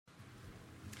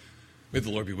May the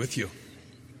Lord be with you.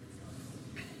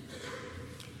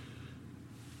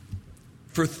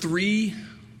 For 3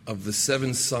 of the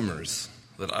 7 summers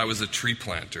that I was a tree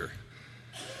planter,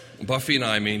 Buffy and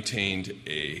I maintained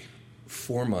a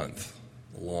 4-month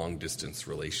long-distance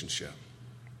relationship.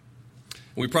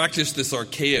 We practiced this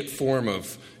archaic form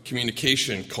of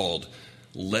communication called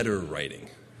letter writing.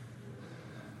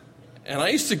 And I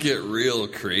used to get real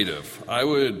creative. I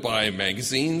would buy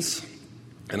magazines,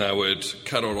 and I would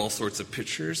cut out all sorts of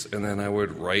pictures, and then I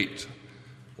would write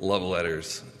love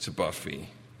letters to Buffy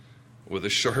with a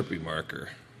Sharpie marker.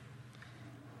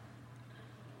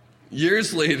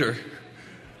 Years later,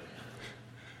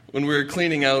 when we were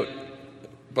cleaning out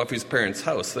Buffy's parents'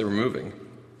 house, they were moving,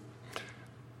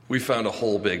 we found a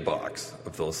whole big box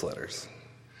of those letters.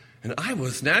 And I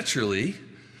was naturally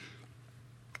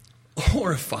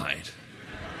horrified.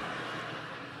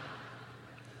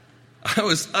 I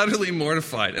was utterly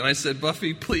mortified. And I said,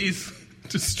 Buffy, please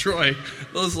destroy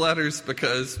those letters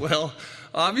because, well,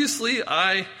 obviously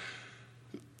I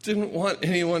didn't want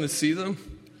anyone to see them.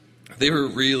 They were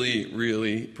really,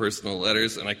 really personal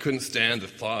letters, and I couldn't stand the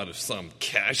thought of some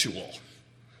casual,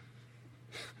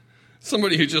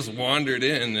 somebody who just wandered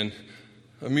in and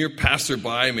a mere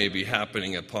passerby may be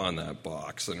happening upon that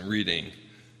box and reading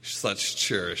such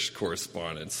cherished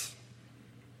correspondence.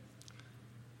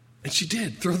 And she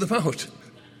did throw them out.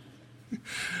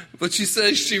 But she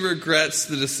says she regretted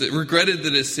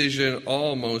the decision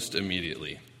almost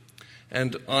immediately.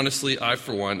 And honestly, I,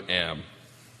 for one, am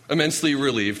immensely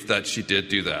relieved that she did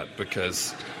do that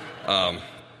because I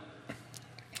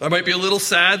might be a little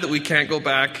sad that we can't go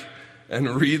back and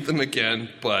read them again,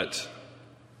 but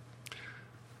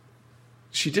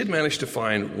she did manage to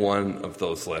find one of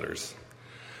those letters.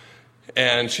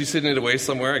 And she's hidden it away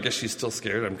somewhere. I guess she's still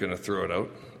scared I'm going to throw it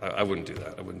out. I wouldn't do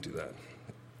that.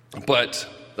 But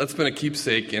that's been a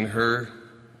keepsake in her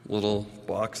little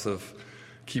box of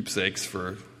keepsakes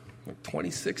for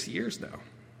 26 years now.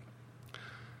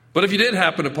 But if you did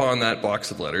happen upon that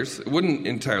box of letters, it wouldn't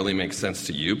entirely make sense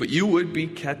to you, but you would be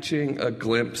catching a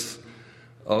glimpse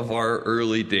of our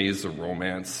early days of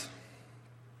romance.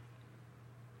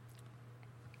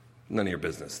 None of your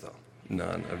business, though.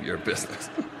 None of your business.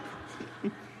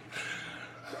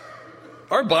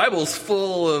 Our Bible's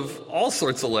full of all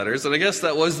sorts of letters, and I guess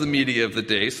that was the media of the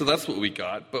day, so that's what we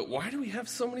got. But why do we have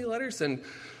so many letters, and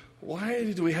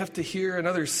why do we have to hear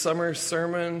another summer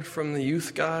sermon from the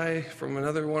youth guy from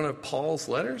another one of Paul's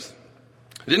letters?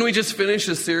 Didn't we just finish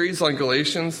a series on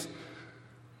Galatians?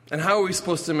 And how are we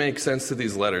supposed to make sense of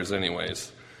these letters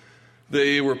anyways?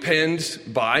 They were penned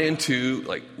by and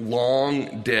to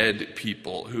long dead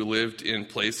people who lived in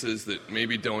places that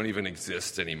maybe don't even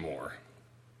exist anymore.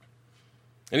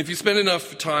 And if you spend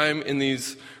enough time in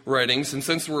these writings, and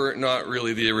since we're not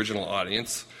really the original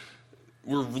audience,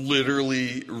 we're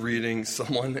literally reading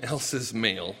someone else's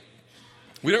mail.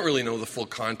 We don't really know the full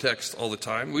context all the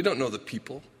time. We don't know the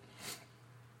people.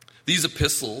 These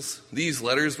epistles, these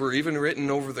letters were even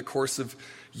written over the course of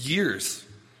years.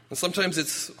 And sometimes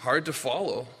it's hard to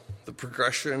follow the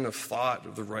progression of thought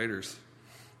of the writers.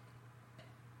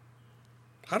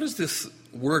 How does this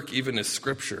work even as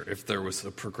scripture if there was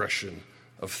a progression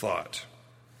of thought?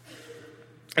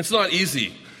 It's not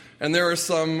easy, and there are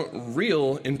some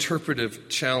real interpretive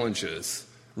challenges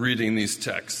reading these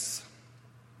texts.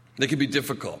 They can be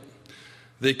difficult.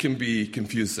 They can be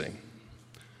confusing.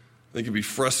 They can be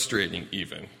frustrating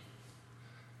even.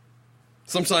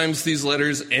 Sometimes these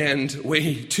letters end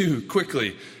way too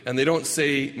quickly, and they don't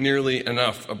say nearly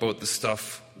enough about the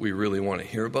stuff we really want to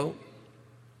hear about.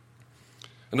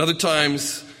 And other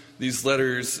times, these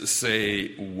letters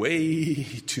say way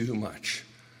too much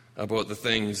about the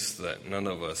things that none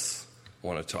of us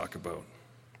want to talk about.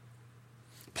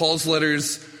 Paul's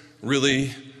letters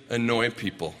really annoy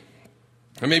people.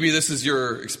 Or maybe this is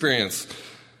your experience.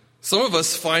 Some of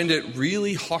us find it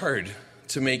really hard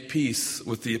to make peace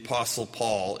with the Apostle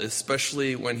Paul,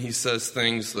 especially when he says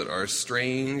things that are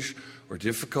strange or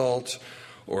difficult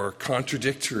or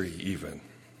contradictory even.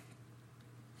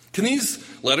 Can these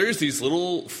letters, these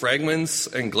little fragments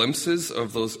and glimpses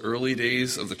of those early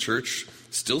days of the church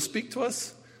still speak to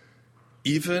us,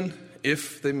 even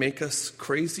if they make us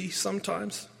crazy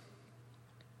sometimes?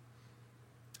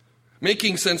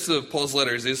 Making sense of Paul's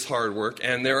letters is hard work,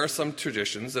 and there are some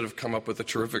traditions that have come up with a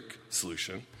terrific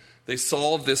solution. They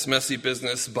solve this messy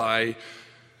business by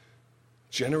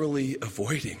generally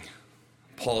avoiding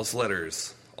Paul's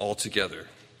letters altogether.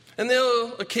 And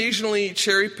they'll occasionally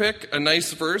cherry pick a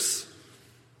nice verse,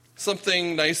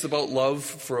 something nice about love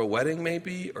for a wedding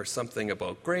maybe, or something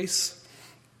about grace,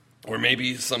 or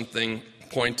maybe something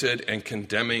pointed and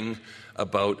condemning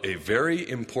about a very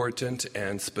important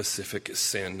and specific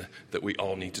sin that we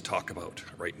all need to talk about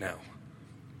right now.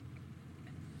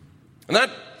 And that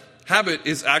habit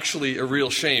is actually a real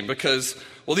shame because,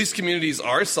 well, these communities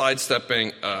are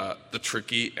sidestepping the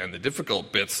tricky and the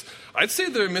difficult bits. I'd say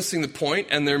they're missing the point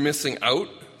and they're missing out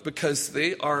because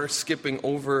they are skipping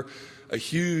over a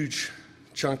huge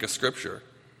chunk of Scripture.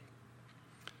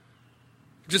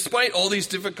 Despite all these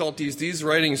difficulties, these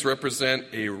writings represent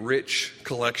a rich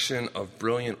collection of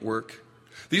brilliant work.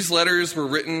 These letters were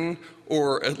written,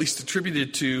 or at least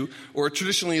attributed to, or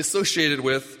traditionally associated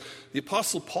with, the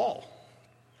Apostle Paul.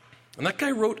 And that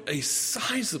guy wrote a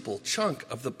sizable chunk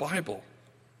of the Bible.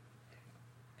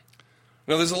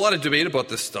 Now, there's a lot of debate about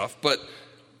this stuff,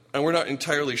 and we're not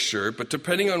entirely sure, but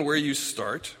depending on where you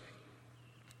start...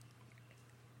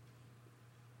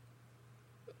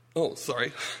 Oh,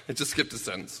 sorry, I just skipped a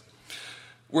sentence.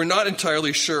 We're not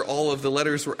entirely sure all of the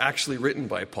letters were actually written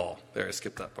by Paul. There, I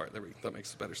skipped that part. That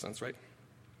makes better sense, right?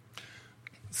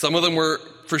 Some of them were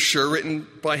for sure written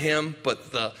by him,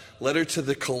 but the letter to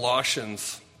the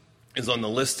Colossians is on the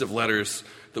list of letters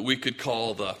that we could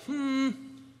call the,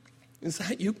 is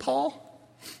that you, Paul?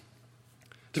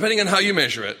 Depending on how you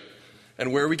measure it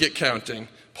and where we get counting,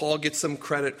 Paul gets some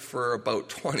credit for about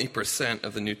 20%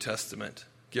 of the New Testament.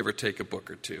 Give or take a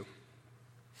book or two.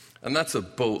 And that's a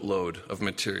boatload of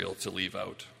material to leave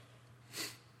out.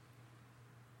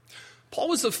 Paul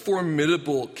was a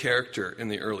formidable character in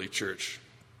the early church,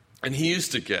 and he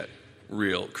used to get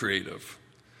real creative,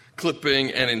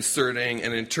 clipping and inserting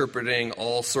and interpreting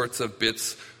all sorts of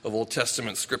bits of Old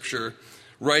Testament scripture,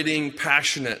 writing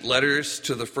passionate letters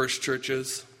to the first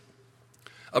churches,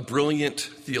 a brilliant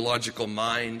theological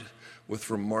mind with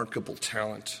remarkable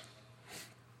talent.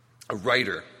 A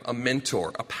writer, a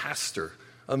mentor, a pastor,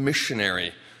 a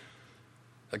missionary,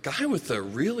 a guy with a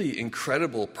really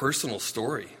incredible personal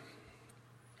story.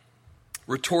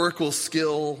 Rhetorical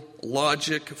skill,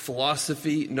 logic,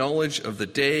 philosophy, knowledge of the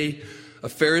day, a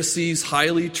Pharisee's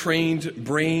highly trained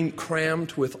brain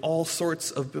crammed with all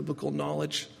sorts of biblical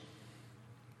knowledge.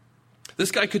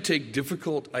 This guy could take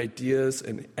difficult ideas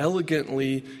and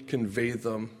elegantly convey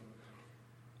them,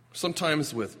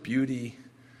 sometimes with beauty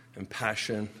and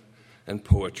passion and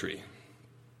poetry.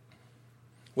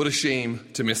 What a shame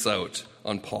to miss out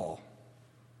on Paul.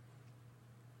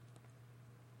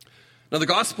 Now, the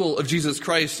gospel of Jesus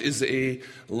Christ is a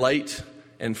light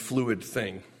and fluid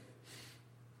thing.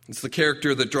 It's the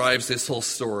character that drives this whole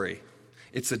story.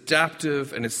 It's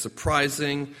adaptive and it's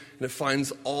surprising, and it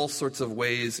finds all sorts of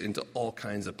ways into all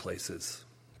kinds of places.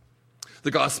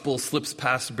 The gospel slips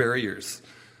past barriers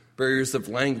of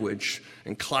language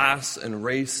and class and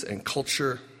race and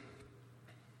culture.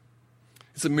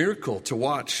 It's a miracle to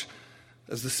watch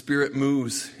as the Spirit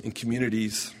moves in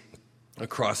communities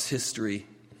across history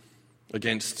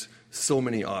against so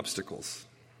many obstacles.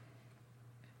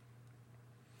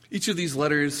 Each of these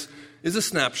letters is a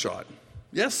snapshot.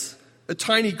 Yes, a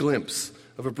tiny glimpse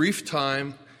of a brief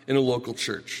time in a local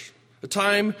church. A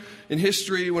time in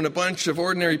history when a bunch of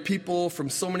ordinary people from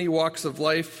so many walks of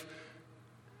life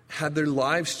had their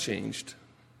lives changed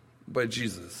by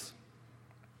Jesus.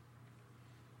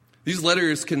 These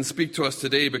letters can speak to us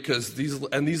today because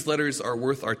these letters are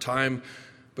worth our time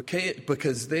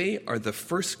because they are the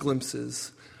first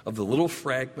glimpses of the little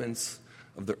fragments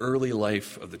of the early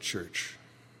life of the church.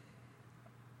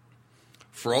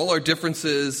 For all our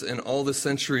differences and all the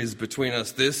centuries between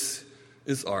us, this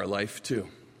is our life too.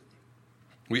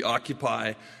 We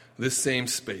occupy this same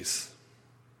space.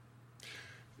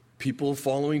 People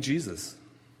following Jesus,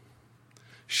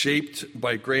 shaped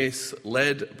by grace,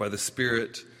 led by the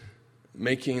Spirit,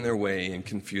 making their way in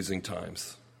confusing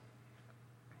times.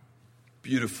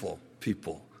 Beautiful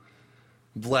people,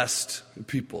 blessed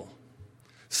people,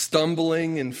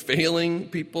 stumbling and failing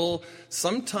people,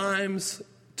 sometimes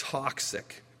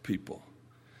toxic people,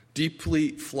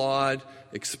 deeply flawed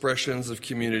expressions of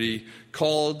community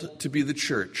called to be the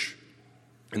church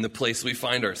in the place we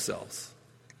find ourselves.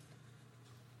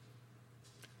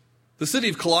 The city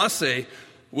of Colossae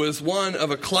was one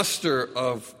of a cluster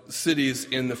of cities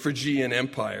in the Phrygian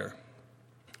Empire,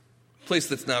 a place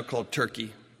that's now called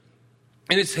Turkey.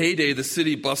 In its heyday, the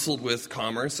city bustled with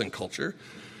commerce and culture.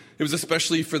 It was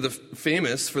especially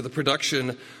famous for the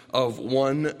production of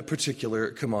one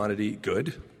particular commodity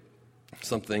good,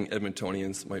 something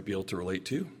Edmontonians might be able to relate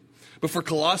to. But for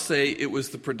Colossae, it was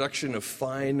the production of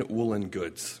fine woolen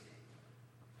goods.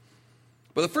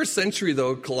 By the first century,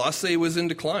 though, Colossae was in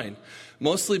decline,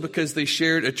 mostly because they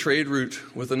shared a trade route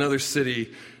with another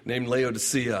city named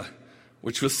Laodicea,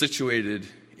 which was situated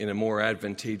in a more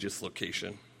advantageous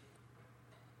location.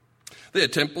 They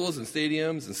had temples and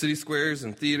stadiums and city squares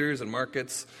and theaters and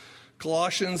markets.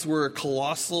 Colossians were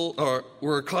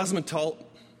a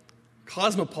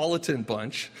cosmopolitan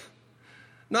bunch,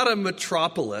 not a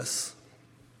metropolis,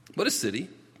 but a city.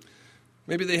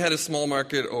 Maybe they had a small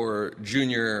market or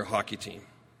junior hockey team.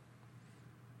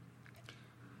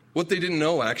 What they didn't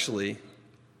know, actually,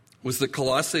 was that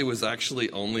Colossae was actually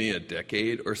only a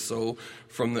decade or so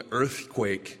from the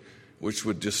earthquake which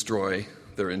would destroy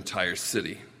their entire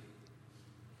city.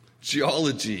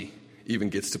 Geology even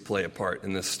gets to play a part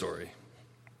in this story.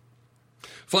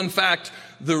 Fun fact,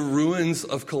 the ruins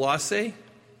of Colossae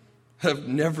have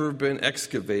never been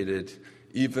excavated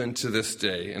even to this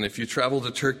day. And if you travel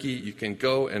to Turkey, you can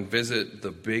go and visit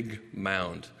the big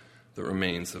mound that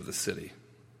remains of the city.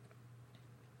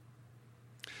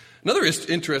 Another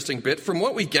interesting bit, from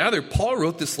what we gather, Paul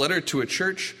wrote this letter to a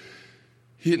church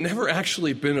he had never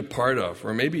actually been a part of,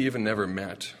 or maybe even never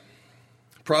met,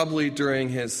 probably during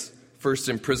his first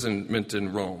imprisonment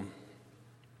in Rome.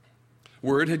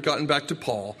 Word had gotten back to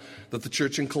Paul that the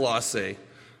church in Colossae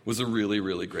was a really,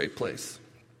 really great place.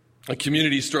 A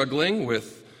community struggling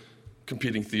with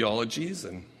competing theologies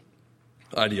and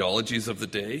ideologies of the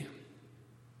day,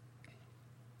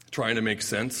 trying to make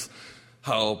sense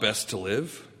how best to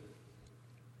live,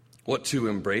 what to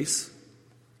embrace,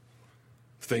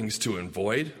 things to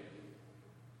avoid.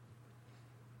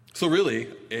 So really,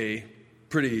 a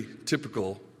pretty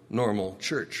typical, normal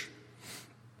church.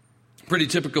 Pretty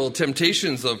typical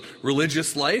temptations of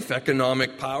religious life,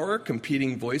 economic power,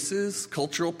 competing voices,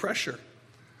 cultural pressure.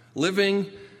 Living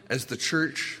as the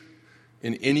church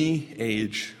in any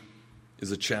age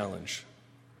is a challenge.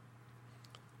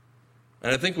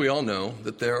 And I think we all know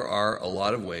that there are a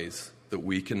lot of ways that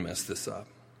we can mess this up.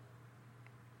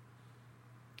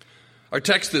 Our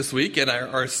text this week and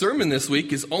our sermon this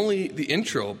week is only the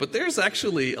intro, but there's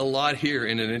actually a lot here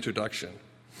in an introduction.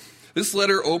 This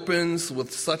letter opens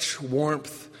with such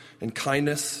warmth and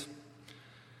kindness.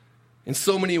 In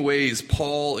so many ways,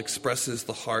 Paul expresses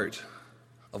the heart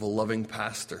of a loving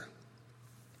pastor,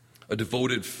 a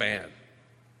devoted fan.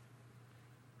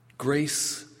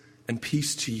 Grace and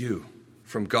peace to you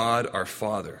from God our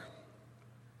Father.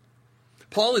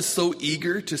 Paul is so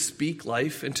eager to speak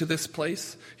life into this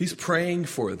place. He's praying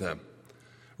for them,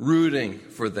 rooting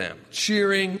for them,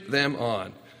 cheering them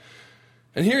on.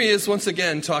 And here he is once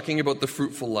again talking about the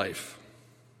fruitful life.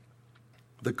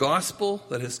 The gospel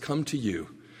that has come to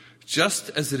you, just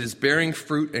as it is bearing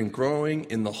fruit and growing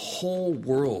in the whole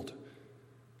world,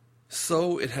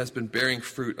 so it has been bearing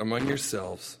fruit among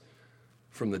yourselves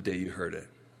from the day you heard it.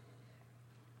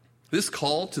 This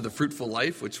call to the fruitful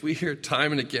life, which we hear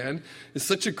time and again, is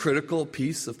such a critical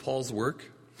piece of Paul's work.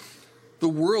 The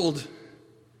world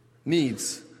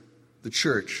needs the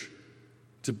church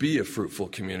to be a fruitful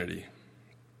community.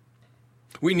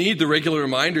 We need the regular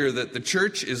reminder that the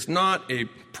church is not a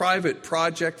private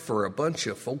project for a bunch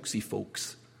of folksy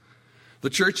folks. The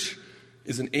church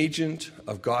is an agent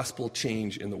of gospel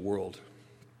change in the world.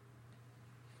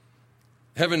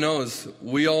 Heaven knows,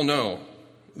 we all know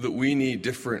that we need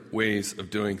different ways of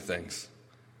doing things,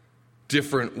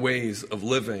 different ways of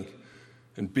living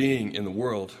and being in the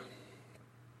world.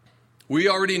 We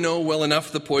already know well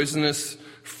enough the poisonous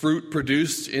fruit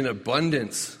produced in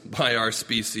abundance by our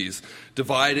species,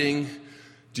 dividing,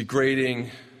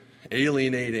 degrading,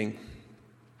 alienating,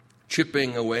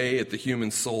 chipping away at the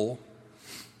human soul,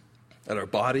 at our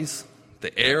bodies,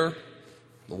 the air,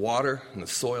 the water, and the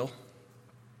soil.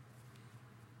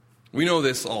 We know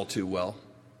this all too well.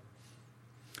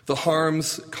 The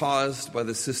harms caused by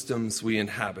the systems we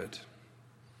inhabit.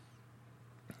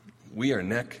 We are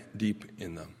neck deep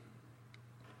in them.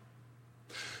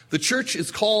 The church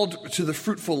is called to the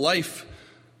fruitful life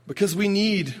because we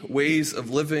need ways of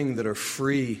living that are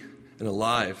free and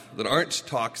alive, that aren't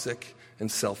toxic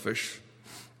and selfish,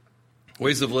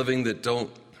 ways of living that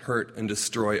don't hurt and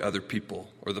destroy other people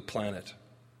or the planet.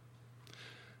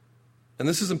 And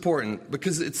this is important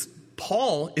because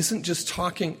Paul isn't just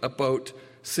talking about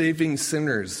saving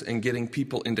sinners and getting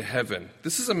people into heaven.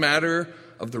 This is a matter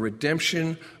of the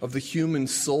redemption of the human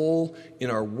soul in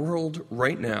our world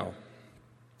right now.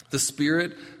 The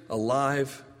Spirit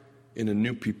alive in a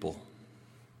new people,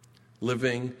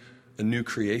 living a new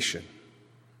creation.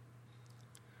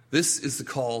 This is the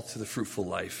call to the fruitful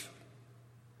life.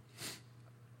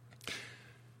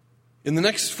 In the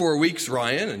next 4 weeks,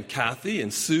 Ryan and Kathy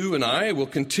and Sue and I will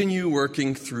continue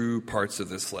working through parts of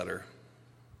this letter.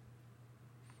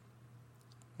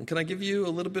 And can I give you a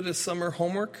little bit of summer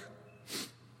homework?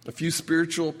 A few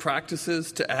spiritual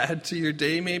practices to add to your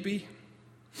day, maybe?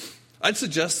 I'd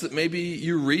suggest that maybe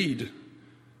you read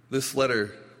this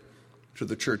letter to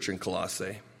the church in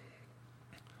Colossae.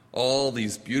 All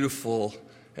these beautiful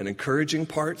and encouraging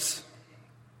parts,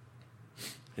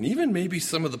 and even maybe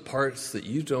some of the parts that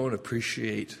you don't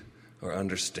appreciate or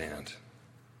understand.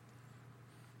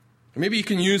 Maybe you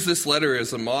can use this letter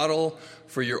as a model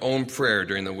for your own prayer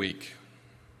during the week.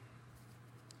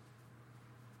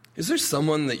 Is there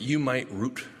someone that you might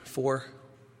root for?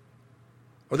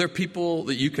 Are there people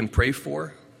that you can pray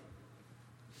for?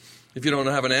 If you don't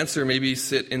have an answer, maybe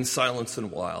sit in silence a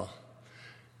while.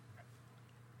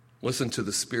 Listen to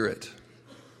the Spirit.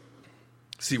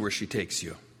 See where she takes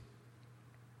you.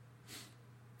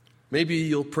 Maybe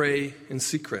you'll pray in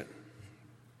secret.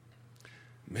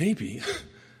 Maybe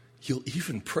you'll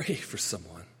even pray for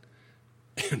someone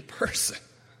in person.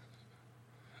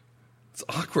 It's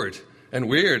awkward and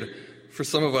weird for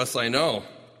some of us, I know.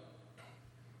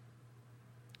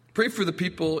 Pray for the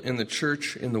people in the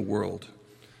church in the world.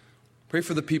 Pray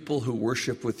for the people who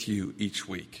worship with you each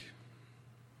week.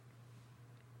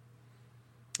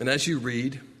 And as you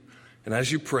read and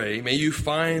as you pray, may you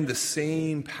find the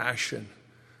same passion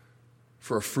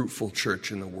for a fruitful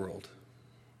church in the world.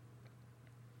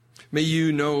 May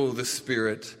you know the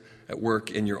Spirit at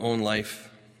work in your own life.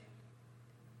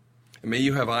 And may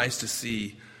you have eyes to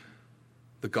see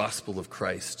the gospel of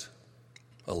Christ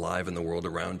alive in the world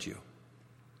around you.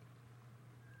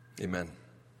 Amen.